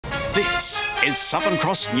This is Southern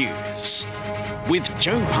Cross News with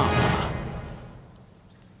Joe Palmer.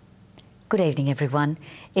 Good evening, everyone.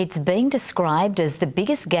 It's being described as the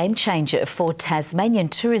biggest game changer for Tasmanian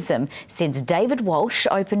tourism since David Walsh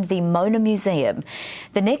opened the Mona Museum.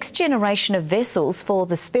 The next generation of vessels for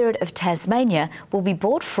the Spirit of Tasmania will be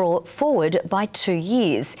brought forward by 2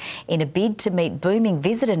 years in a bid to meet booming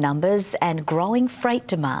visitor numbers and growing freight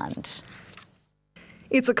demand.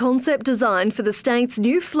 It's a concept designed for the state's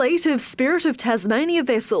new fleet of Spirit of Tasmania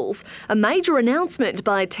vessels, a major announcement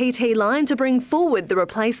by TT Line to bring forward the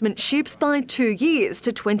replacement ships by 2 years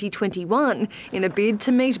to 2021 in a bid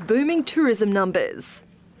to meet booming tourism numbers.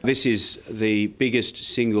 This is the biggest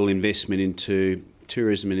single investment into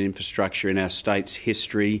tourism and infrastructure in our state's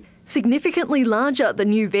history. Significantly larger, the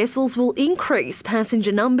new vessels will increase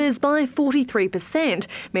passenger numbers by 43%,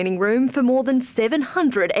 meaning room for more than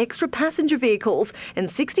 700 extra passenger vehicles and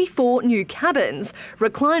 64 new cabins.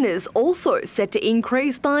 Recliners also set to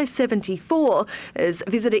increase by 74 as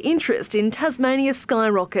visitor interest in Tasmania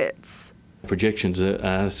skyrockets. Projections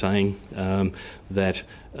are saying that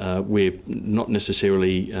we're not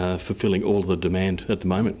necessarily fulfilling all of the demand at the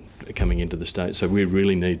moment coming into the state, so we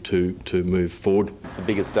really need to move forward. It's the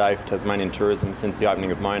biggest day for Tasmanian tourism since the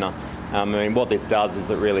opening of Mona. I mean, what this does is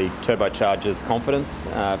it really turbocharges confidence,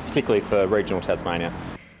 particularly for regional Tasmania.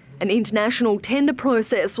 An international tender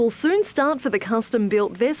process will soon start for the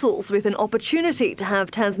custom-built vessels, with an opportunity to have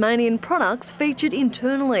Tasmanian products featured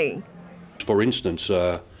internally. For instance,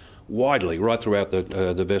 widely, right throughout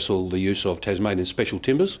the vessel, the use of Tasmanian special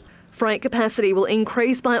timbers. Freight capacity will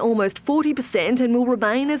increase by almost 40% and will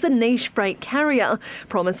remain as a niche freight carrier.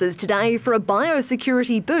 Promises today for a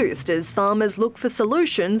biosecurity boost as farmers look for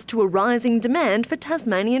solutions to a rising demand for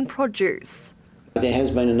Tasmanian produce. There has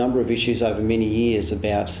been a number of issues over many years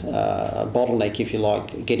about a bottleneck, if you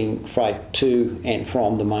like, getting freight to and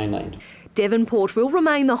from the mainland. Devonport will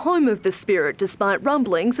remain the home of the Spirit despite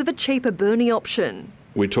rumblings of a cheaper Burnie option.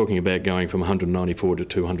 We're talking about going from 194 to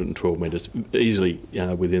 212 metres, easily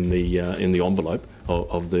within the in the envelope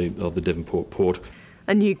of the Devonport port.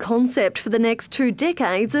 A new concept for the next 2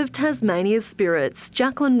 decades of Tasmania's spirits.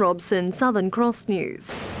 Jacqueline Robson, Southern Cross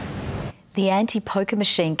News. The anti-poker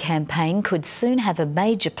machine campaign could soon have a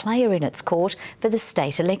major player in its court for the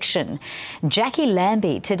state election. Jackie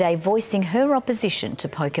Lambie today voicing her opposition to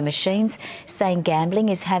poker machines, saying gambling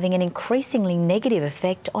is having an increasingly negative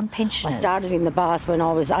effect on pensioners. I started in the bars when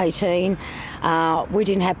I was 18. We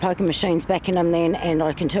didn't have poker machines back in them then, and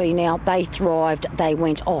I can tell you now, they thrived, they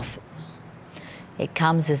went off. It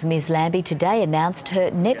comes as Ms Lambie today announced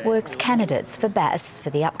her network's candidates for Bass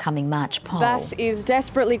for the upcoming March poll. Bass is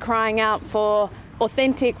desperately crying out for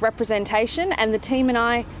authentic representation, and the team and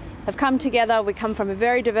I have come together. We come from a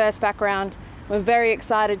very diverse background. We're very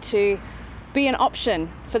excited to be an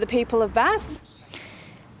option for the people of Bass.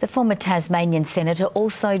 The former Tasmanian senator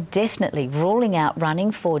also definitely ruling out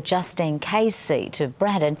running for Justine Kay's seat of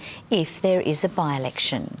Braddon if there is a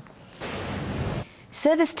by-election.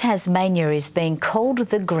 Service Tasmania is being called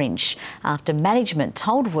the Grinch after management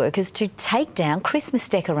told workers to take down Christmas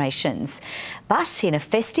decorations. But in a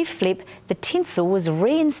festive flip, the tinsel was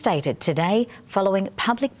reinstated today following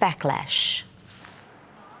public backlash.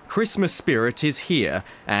 Christmas spirit is here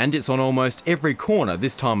and it's on almost every corner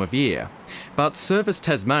this time of year. But Service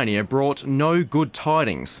Tasmania brought no good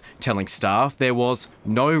tidings, telling staff there was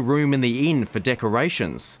no room in the inn for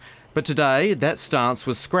decorations. But today that stance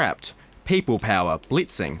was scrapped. People power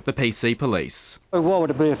blitzing the PC police. Why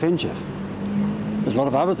would it be offensive? There's a lot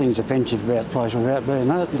of other things offensive about the place without being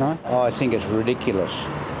that, you know. I think it's ridiculous.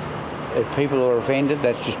 If people are offended,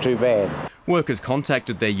 that's just too bad. Workers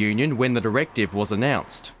contacted their union when the directive was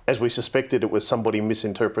announced. As we suspected, it was somebody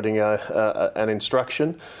misinterpreting an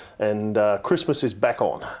instruction, and Christmas is back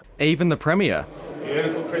on. Even the Premier,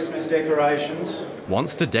 beautiful Christmas decorations,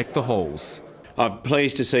 wants to deck the halls. I'm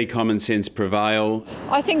pleased to see common sense prevail.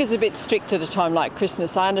 I think it's a bit strict at a time like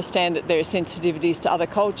Christmas. I understand that there are sensitivities to other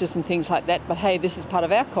cultures and things like that, but hey, this is part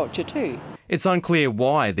of our culture too. It's unclear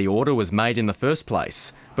why the order was made in the first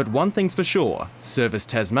place, but one thing's for sure, Service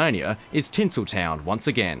Tasmania is Tinseltown once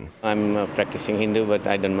again. I'm practicing Hindu, but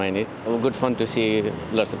I don't mind it. Good fun to see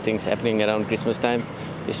lots of things happening around Christmas time,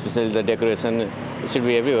 especially the decoration. It should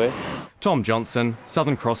be everywhere. Tom Johnson,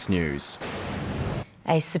 Southern Cross News.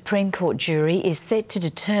 A Supreme Court jury is set to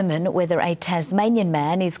determine whether a Tasmanian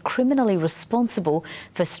man is criminally responsible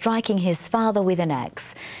for striking his father with an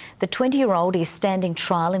axe. The 20-year-old is standing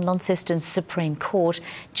trial in Launceston's Supreme Court,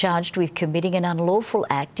 charged with committing an unlawful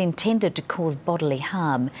act intended to cause bodily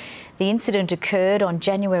harm. The incident occurred on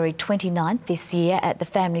January 29th this year at the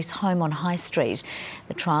family's home on High Street.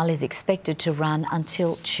 The trial is expected to run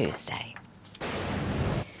until Tuesday.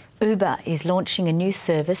 Uber is launching a new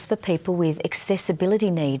service for people with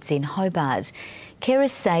accessibility needs in Hobart.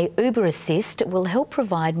 Carers say Uber Assist will help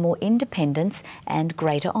provide more independence and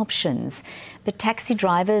greater options. But taxi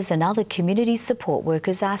drivers and other community support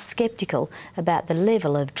workers are sceptical about the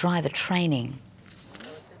level of driver training.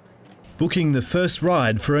 Booking the first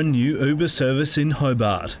ride for a new Uber service in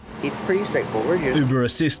Hobart. It's pretty straightforward. Uber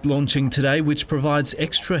Assist launching today, which provides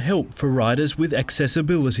extra help for riders with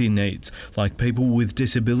accessibility needs, like people with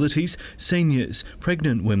disabilities, seniors,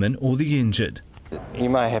 pregnant women or the injured. You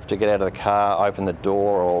may have to get out of the car, open the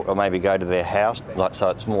door or maybe go to their house, so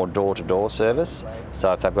it's more door-to-door service.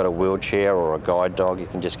 So if they've got a wheelchair or a guide dog, you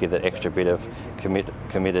can just give that extra bit of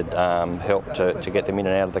committed help to get them in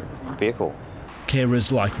and out of the vehicle.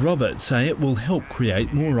 Carers like Robert say it will help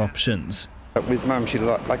create more options. With Mum, she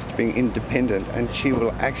likes to be independent, and she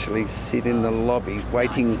will actually sit in the lobby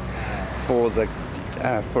waiting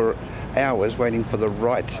for hours, waiting for the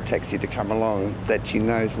right taxi to come along that she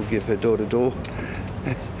knows will give her door-to-door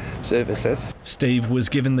services. Steve was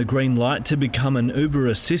given the green light to become an Uber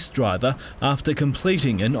Assist driver after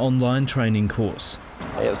completing an online training course.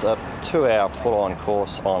 It was a 2-hour full-on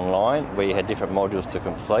course online where you had different modules to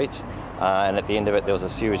complete, and at the end of it there was a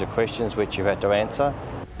series of questions which you had to answer.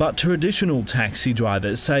 But traditional taxi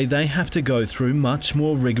drivers say they have to go through much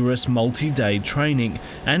more rigorous multi-day training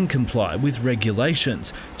and comply with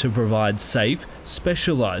regulations to provide safe,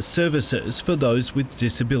 specialised services for those with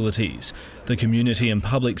disabilities. The Community and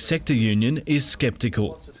Public Sector Union is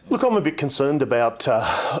sceptical. Look, I'm a bit concerned about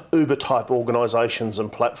Uber-type organisations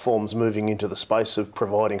and platforms moving into the space of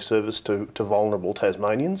providing service to vulnerable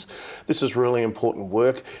Tasmanians. This is really important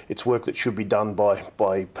work. It's work that should be done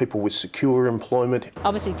by people with secure employment.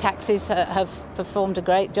 Obviously taxis have performed a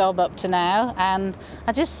great job up to now, and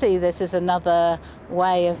I just see this as another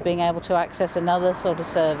way of being able to access another sort of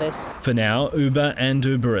service. For now, Uber and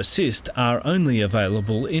Uber Assist are only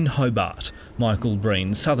available in Hobart. Michael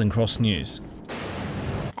Breen, Southern Cross News.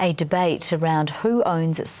 A debate around who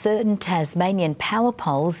owns certain Tasmanian power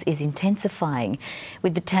poles is intensifying,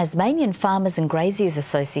 with the Tasmanian Farmers and Graziers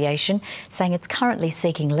Association saying it's currently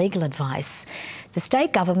seeking legal advice. The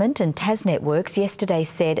state government and TasNetworks yesterday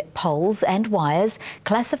said poles and wires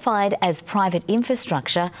classified as private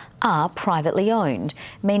infrastructure are privately owned,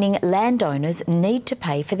 meaning landowners need to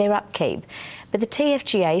pay for their upkeep. But the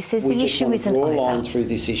TFGA says the issue isn't over. We just want to draw a line through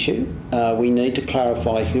this issue. We need to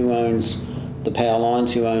clarify who owns the power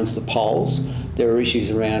lines, who owns the poles. There are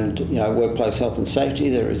issues around, workplace health and safety.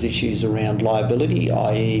 There is issues around liability,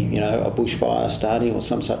 i.e., a bushfire starting or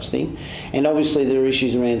some such thing. And obviously there are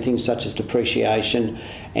issues around things such as depreciation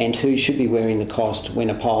and who should be wearing the cost when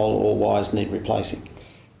a pole or wires need replacing.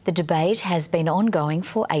 The debate has been ongoing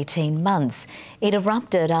for 18 months. It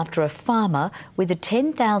erupted after a farmer with a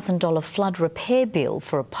 $10,000 flood repair bill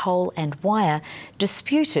for a pole and wire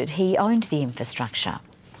disputed he owned the infrastructure.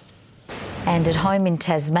 And at home in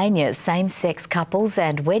Tasmania, same-sex couples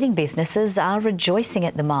and wedding businesses are rejoicing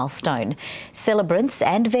at the milestone. Celebrants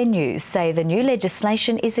and venues say the new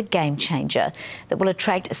legislation is a game-changer that will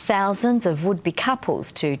attract thousands of would-be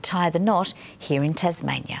couples to tie the knot here in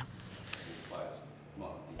Tasmania.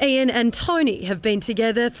 Ian and Tony have been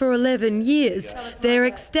together for 11 years. They're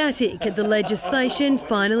ecstatic at the legislation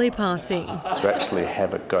finally passing. To actually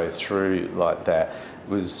have it go through like that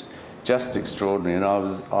was just extraordinary, and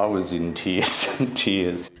I was in tears.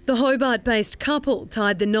 The Hobart-based couple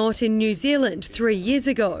tied the knot in New Zealand 3 years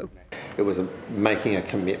ago. It was making a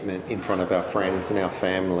commitment in front of our friends and our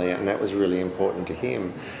family, and that was really important to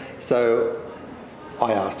him. So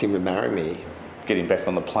I asked him to marry me. Getting back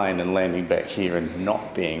on the plane and landing back here and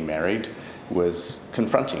not being married was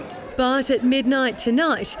confronting. But at midnight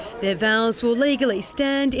tonight, their vows will legally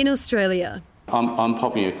stand in Australia. I'm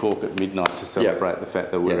popping a cork at midnight to celebrate the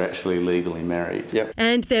fact that we're actually legally married.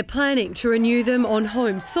 And they're planning to renew them on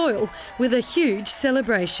home soil with a huge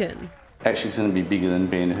celebration. Actually, it's going to be bigger than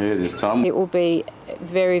Ben-Hur this time. It will be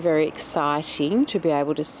very, very exciting to be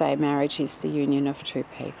able to say marriage is the union of two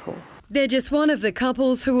people. They're just one of the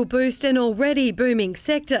couples who will boost an already booming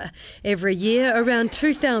sector. Every year, around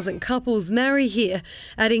 2,000 couples marry here,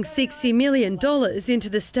 adding $60 million into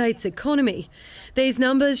the state's economy. These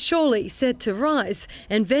numbers surely set to rise,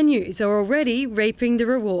 and venues are already reaping the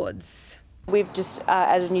rewards. We've just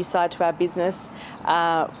added a new side to our business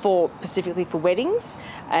specifically for weddings,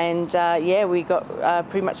 and we got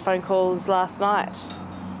pretty much phone calls last night.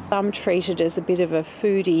 I'm treated as a bit of a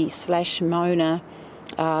foodie/moaner,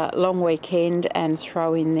 long weekend and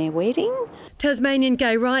throw in their wedding. Tasmanian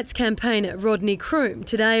gay rights campaigner Rodney Croom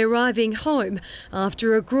today arriving home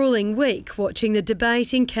after a gruelling week watching the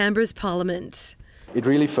debate in Canberra's Parliament. It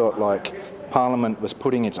really felt like Parliament was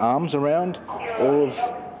putting its arms around all of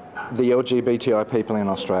the LGBTI people in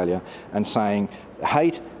Australia and saying the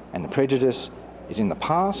hate and the prejudice is in the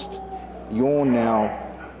past. You're now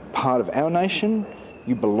part of our nation.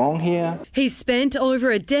 You belong here. He's spent over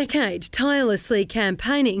a decade tirelessly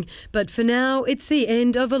campaigning, but for now it's the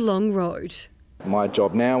end of a long road. My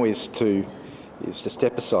job now is to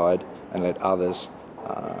step aside and let others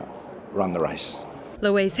run the race.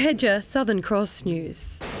 Louise Hedger, Southern Cross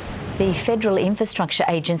News. The Federal Infrastructure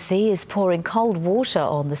Agency is pouring cold water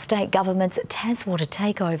on the state government's Taswater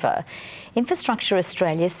takeover. Infrastructure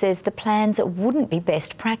Australia says the plans wouldn't be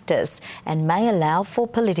best practice and may allow for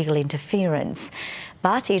political interference.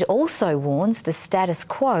 But it also warns the status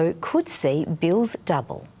quo could see bills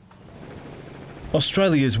double.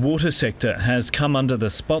 Australia's water sector has come under the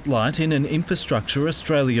spotlight in an Infrastructure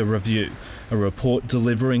Australia review, a report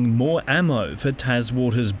delivering more ammo for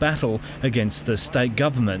Taswater's battle against the state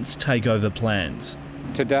government's takeover plans.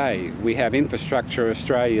 Today we have Infrastructure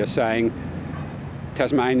Australia saying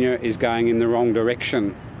Tasmania is going in the wrong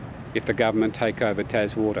direction if the government take over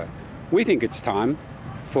Taswater. We think it's time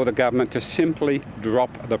for the government to simply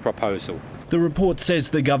drop the proposal. The report says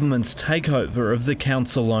the government's takeover of the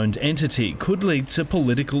council-owned entity could lead to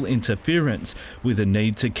political interference, with a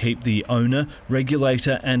need to keep the owner,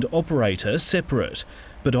 regulator and operator separate.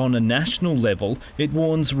 But on a national level, it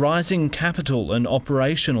warns rising capital and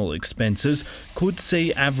operational expenses could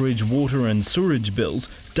see average water and sewerage bills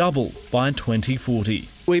double by 2040.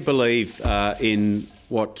 We believe in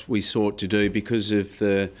what we sought to do because of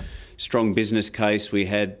the strong business case we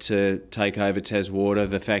had to take over Taswater,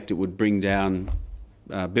 the fact it would bring down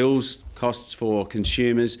bills, costs for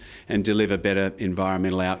consumers and deliver better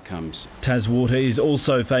environmental outcomes. Taswater is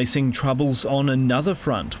also facing troubles on another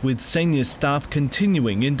front, with senior staff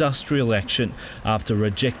continuing industrial action after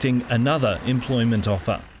rejecting another employment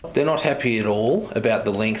offer. They're not happy at all about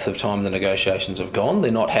the length of time the negotiations have gone.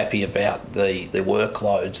 They're not happy about the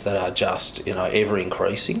workloads that are just, ever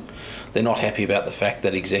increasing. They're not happy about the fact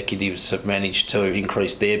that executives have managed to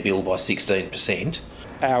increase their bill by 16%.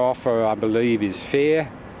 Our offer, I believe, is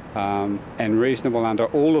fair and reasonable under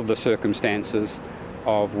all of the circumstances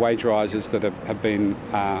of wage rises that have been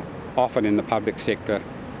offered in the public sector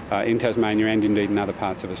in Tasmania and indeed in other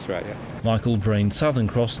parts of Australia. Michael Breen, Southern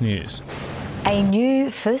Cross News. A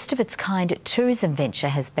new first-of-its-kind tourism venture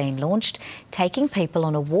has been launched, taking people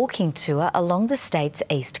on a walking tour along the state's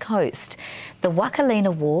east coast. The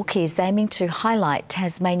Wakalina Walk is aiming to highlight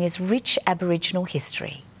Tasmania's rich Aboriginal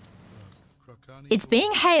history. It's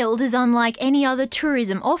being hailed as unlike any other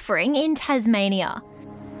tourism offering in Tasmania.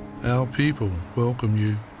 Our people welcome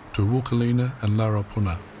you to Wakalina and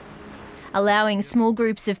Larapuna, allowing small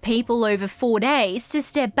groups of people over 4 days to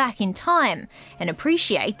step back in time and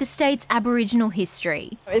appreciate the state's Aboriginal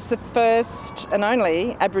history. It's the first and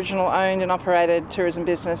only Aboriginal owned and operated tourism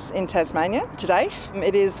business in Tasmania to date.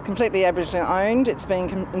 It is completely Aboriginal owned. It's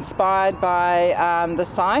been inspired by the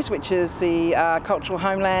site, which is the cultural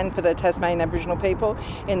homeland for the Tasmanian Aboriginal people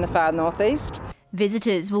in the far northeast.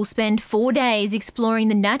 Visitors will spend 4 days exploring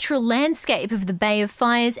the natural landscape of the Bay of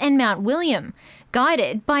Fires and Mount William,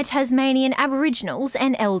 guided by Tasmanian Aboriginals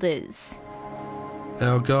and elders.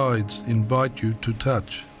 Our guides invite you to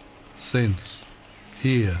touch, sense,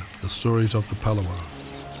 hear the stories of the Palawa.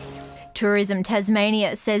 Tourism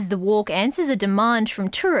Tasmania says the walk answers a demand from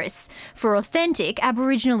tourists for authentic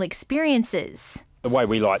Aboriginal experiences. The way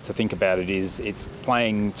we like to think about it is it's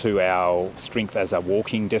playing to our strength as a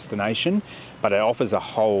walking destination, but it offers a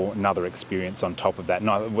whole another experience on top of that.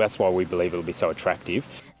 And that's why we believe it'll be so attractive.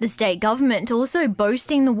 The state government also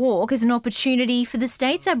boasting the walk as an opportunity for the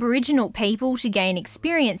state's Aboriginal people to gain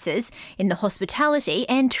experiences in the hospitality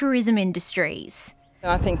and tourism industries.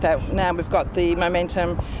 I think that now we've got the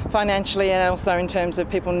momentum financially and also in terms of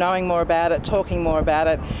people knowing more about it, talking more about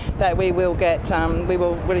it, that we will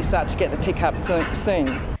really start to get the pickup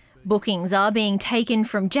soon. Bookings are being taken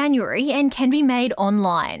from January and can be made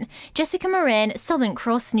online. Jessica Moran, Southern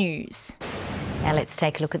Cross News. Now let's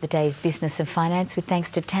take a look at the day's business and finance with thanks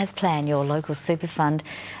to Tasplan, your local super fund.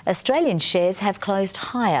 Australian shares have closed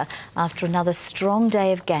higher after another strong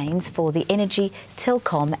day of gains for the energy,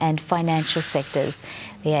 telecom and financial sectors.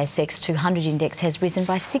 The ASX 200 index has risen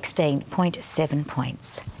by 16.7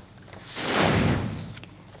 points.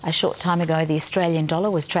 A short time ago, the Australian dollar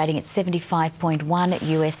was trading at 75.1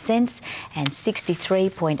 US cents and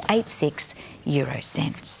 63.86 euro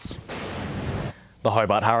cents. The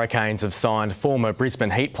Hobart Hurricanes have signed former Brisbane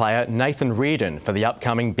Heat player Nathan Reardon for the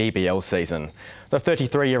upcoming BBL season. The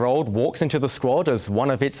 33-year-old walks into the squad as one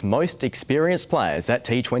of its most experienced players at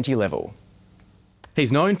T20 level.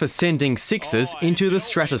 He's known for sending sixers into the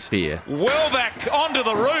stratosphere. Well back onto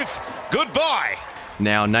the roof. Goodbye.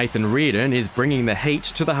 Now Nathan Reardon is bringing the heat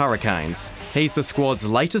to the Hurricanes. He's the squad's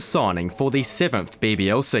latest signing for the 7th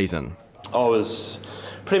BBL season. I was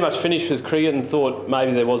pretty much finished with cricket and thought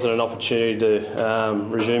maybe there wasn't an opportunity to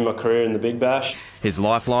resume my career in the Big Bash. His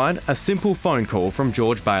lifeline, a simple phone call from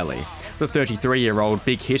George Bailey. The 33-year-old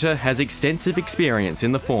big hitter has extensive experience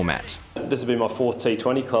in the format. This will be my 4th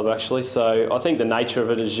T20 club actually, so I think the nature of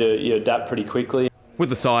it is you adapt pretty quickly. With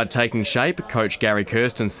the side taking shape, coach Gary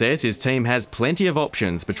Kirsten says his team has plenty of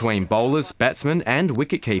options between bowlers, batsmen and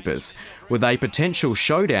wicket-keepers, with a potential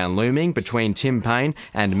showdown looming between Tim Payne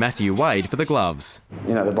and Matthew Wade for the gloves.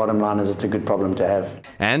 You know, the bottom line is it's a good problem to have.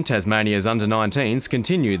 And Tasmania's under-19s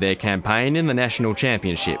continue their campaign in the National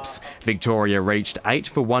Championships. Victoria reached 8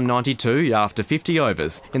 for 192 after 50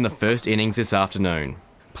 overs in the first innings this afternoon.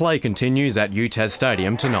 Play continues at UTAS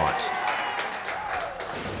Stadium tonight.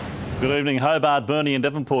 Good evening. Hobart, Burnie and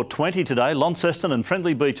Devonport 20 today. Launceston and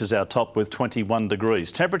Friendly Beach is our top with 21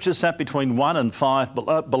 degrees. Temperatures sat between 1 and 5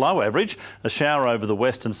 below average. A shower over the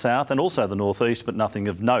west and south and also the northeast, but nothing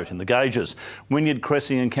of note in the gauges. Wynyard,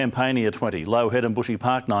 Cressy and Campania 20. Low Head and Bushy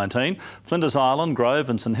Park 19. Flinders Island, Grove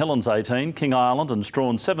and St Helens 18. King Island and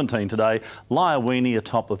Strawn 17 today. Lyawini a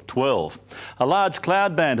top of 12. A large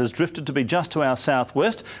cloud band has drifted to be just to our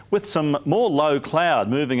southwest with some more low cloud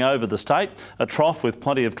moving over the state. A trough with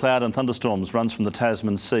plenty of cloud and thunderstorms runs from the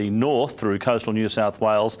Tasman Sea north through coastal New South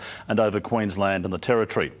Wales and over Queensland and the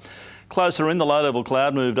Territory. Closer in, the low-level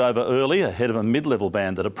cloud moved over early ahead of a mid-level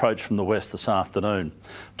band that approached from the west this afternoon.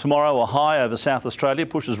 Tomorrow, a high over South Australia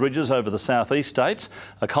pushes ridges over the southeast states.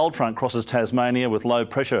 A cold front crosses Tasmania with low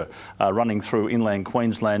pressure running through inland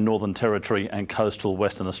Queensland, Northern Territory and coastal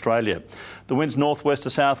Western Australia. The winds northwest to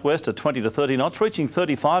southwest are 20 to 30 knots, reaching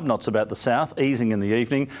 35 knots about the south, easing in the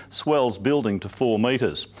evening, swells building to 4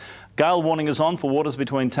 metres. Gale warning is on for waters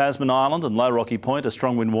between Tasman Island and Low Rocky Point, a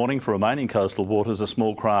strong wind warning for remaining coastal waters, a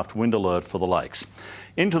small craft wind alert for the lakes.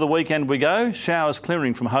 Into the weekend we go. Showers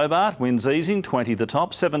clearing from Hobart, winds easing, 20 the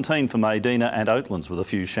top, 17 for Medina and Oatlands with a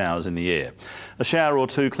few showers in the air. A shower or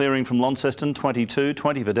two clearing from Launceston, 22,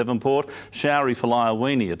 20 for Devonport, showery for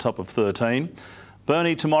Lyawini, a top of 13.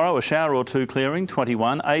 Burnie tomorrow, a shower or two clearing,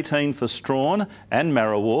 21, 18 for Strawn and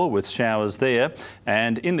Marrawar with showers there.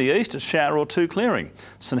 And in the east, a shower or two clearing.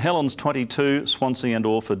 St Helens 22, Swansea and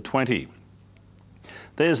Orford 20.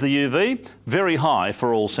 There's the UV, very high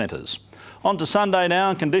for all centres. On to Sunday now,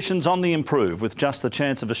 and conditions on the improve with just the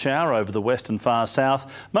chance of a shower over the west and far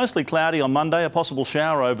south. Mostly cloudy on Monday, a possible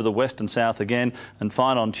shower over the west and south again, and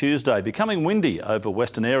fine on Tuesday, becoming windy over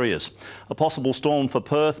western areas. A possible storm for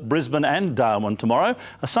Perth, Brisbane and Darwin tomorrow.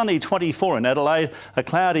 A sunny 24 in Adelaide, a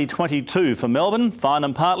cloudy 22 for Melbourne, fine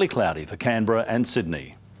and partly cloudy for Canberra and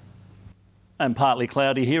Sydney. And partly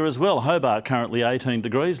cloudy here as well. Hobart currently 18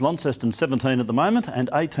 degrees, Launceston 17 at the moment and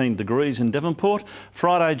 18 degrees in Devonport.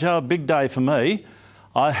 Friday, Joe, a big day for me.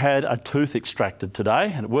 I had a tooth extracted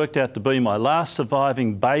today and it worked out to be my last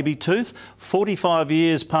surviving baby tooth. 45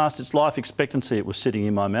 years past its life expectancy it was sitting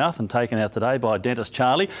in my mouth and taken out today by dentist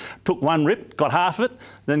Charlie. Took one rip, got half of it,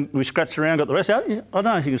 then we scratched around, got the rest out. I don't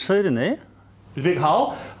know if you can see it in there. A big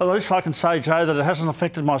hole. At least I can say, Joe, that it hasn't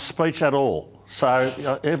affected my speech at all.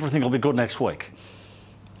 So everything will be good next week.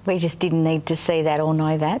 We just didn't need to see that or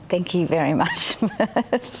know that. Thank you very much. Well,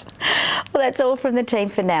 that's all from the team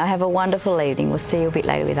for now. Have a wonderful evening. We'll see you a bit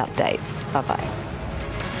later with updates. Bye-bye.